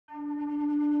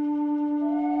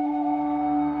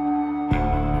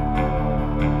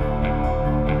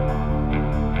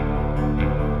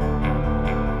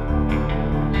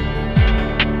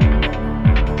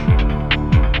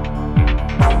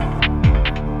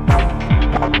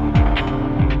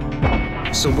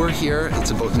So we're here, it's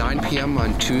about 9 p.m.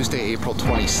 on Tuesday, April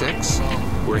 26th.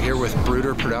 We're here with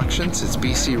Bruder Productions, it's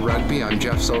BC Rugby. I'm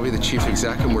Jeff Sovey, the Chief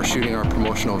Exec, and we're shooting our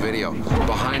promotional video.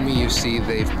 Behind me you see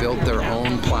they've built their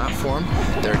own platform.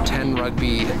 There are 10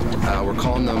 rugby, we're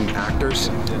calling them actors,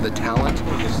 the talent,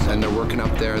 and they're working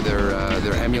up there,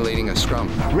 they're emulating a scrum.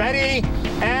 Ready,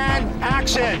 and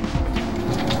action!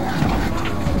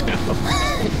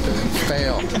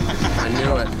 Fail. I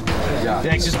knew it. Yeah,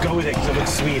 just go with it because it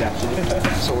looks sweet actually.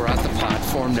 So we're at the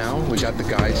platform now. We got the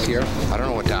guys here. I don't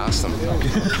know what to ask them.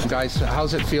 Guys,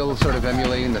 how's it feel sort of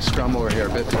emulating the scrum over here?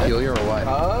 A bit peculiar or what?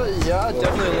 Yeah,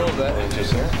 definitely a little bit.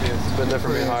 It's a bit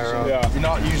different being higher up. Yeah. You're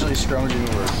not usually scrummaging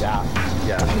over. Yeah.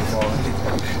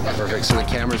 Perfect. So the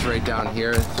camera's right down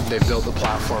here. They built the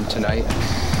platform tonight.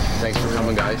 Thanks for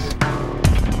coming, guys.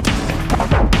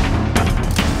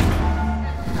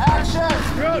 Action!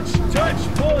 Crouch, touch,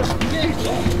 pull, engage.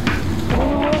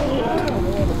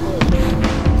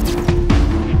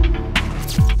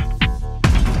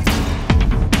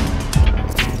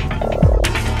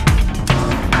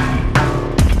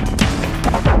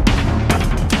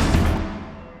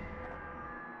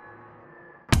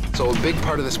 So a big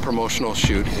part of this promotional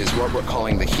shoot is what we're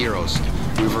calling the heroes.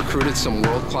 We've recruited some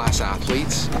world-class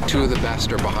athletes. Two of the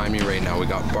best are behind me right now. We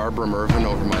got Barbara Mervin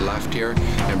over my left here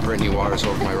and Brittany Waters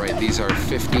over my right. These are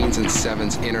 15s and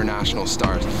 7s international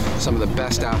stars. Some of the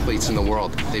best athletes in the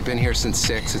world. They've been here since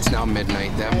 6. It's now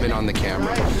midnight. They haven't been on the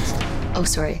camera. Oh,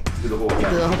 sorry. Do the whole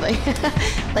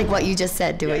thing. Like what you just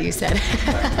said, do what you said.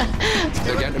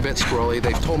 They're getting a bit squirrely.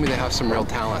 They've told me they have some real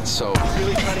talents. So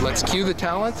let's cue the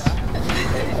talents.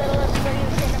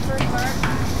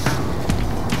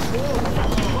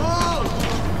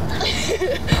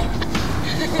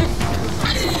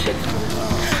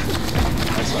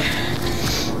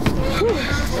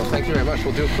 Well, thank you very much.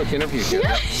 We'll do a quick interview here.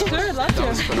 Yeah, sure, I'd love to. That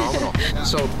was phenomenal.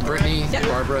 So, Brittany,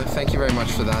 Barbara, thank you very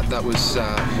much for that. That was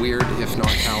weird, if not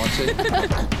talented.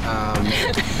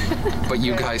 But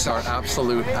you guys are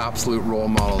absolute role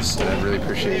models, and I really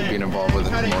appreciate you being involved with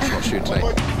the promotional shoot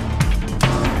tonight.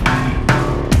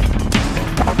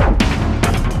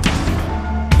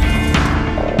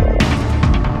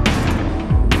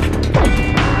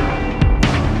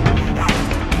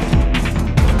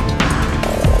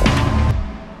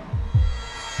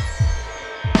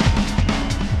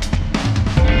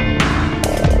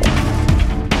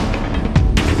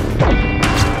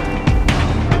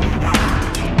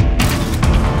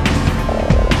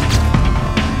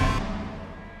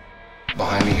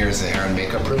 Behind me here is the hair and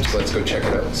makeup room, so let's go check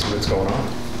it out and see what's going on.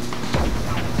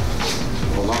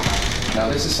 Hold on. Now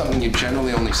this is something you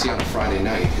generally only see on a Friday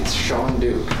night. It's Sean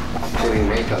Duke putting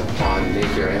makeup on Nate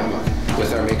Gariyama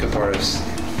with our makeup artist,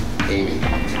 Amy.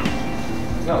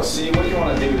 No, see, what you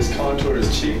want to do is contour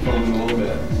his cheekbones a little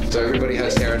bit. So everybody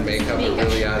has hair and makeup. It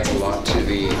really adds a lot to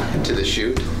the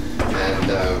shoot, and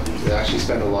we actually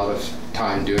spend a lot of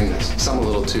time doing this. Some a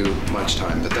little too much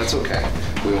time, but that's okay.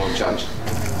 We won't judge.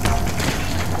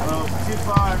 Too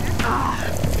far.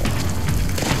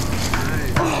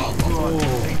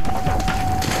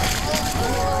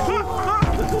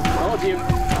 Told you.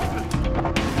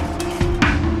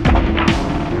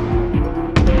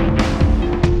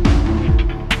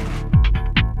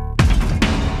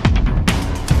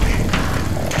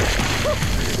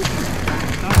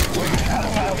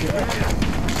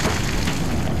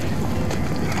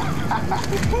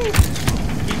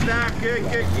 Keep that, good.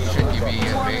 Should you be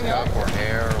in makeup or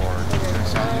hair or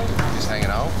something? Just hanging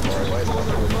out?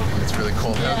 It's really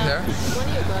cold out there.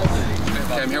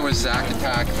 Okay, I'm here with Zach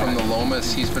Attack from the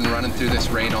Lomas. He's been running through this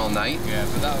rain all night.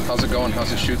 How's it going? How's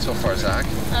the shoot so far, Zach?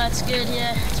 It's good,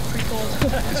 yeah. It's pretty cold.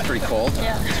 It's pretty cold?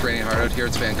 Yeah. It's raining hard out here.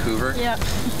 It's Vancouver? Yeah.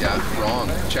 Yeah, wrong.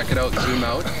 Check it out. Zoom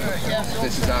out. Yeah.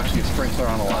 This is actually a sprinkler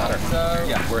on a ladder.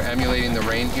 We're emulating the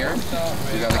rain here.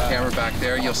 We got the camera back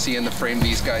there. You'll see in the frame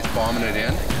these guys bombing it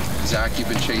in. Zach, you've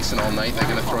been chasing all night. They're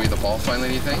going to throw you the ball finally,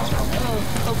 do you think? Oh,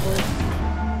 hopefully.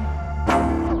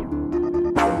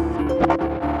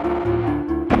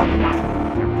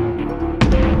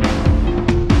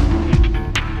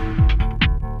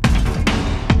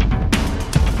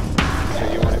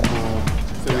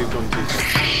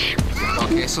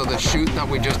 Okay, so the shoot that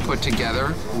we just put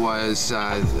together was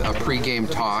a pre-game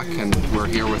talk, and we're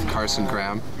here with Carson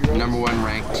Graham, #1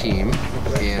 ranked team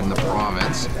in the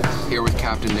province, here with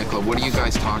Captain Nicola. What do you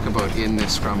guys talk about in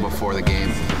this scrum before the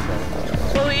game?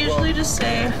 Well, we usually just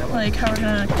say like how we're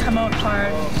gonna come out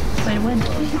hard, play to win.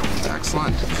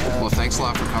 Excellent. Well, thanks a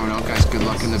lot for coming out, guys. Good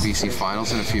luck in the BC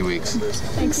finals in a few weeks.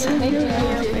 Thanks. Thank you.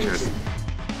 Cheers.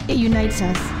 It unites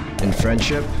us. In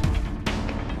friendship,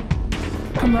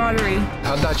 camaraderie.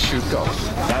 How'd that shoot go?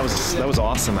 That was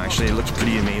awesome, actually. It looked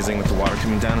pretty amazing with the water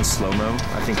coming down in slow-mo.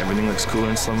 I think everything looks cooler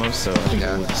in slow-mo, so I think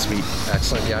it looked sweet.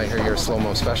 Excellent. Yeah, I hear you're a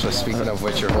slow-mo specialist. Speaking of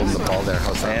which, you're holding the ball there.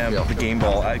 How's that feel? The game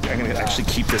ball. I'm going to actually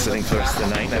keep this, I think, for the rest of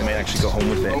the night. I might actually go home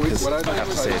with it because I have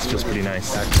to say it feels pretty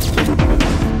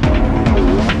nice.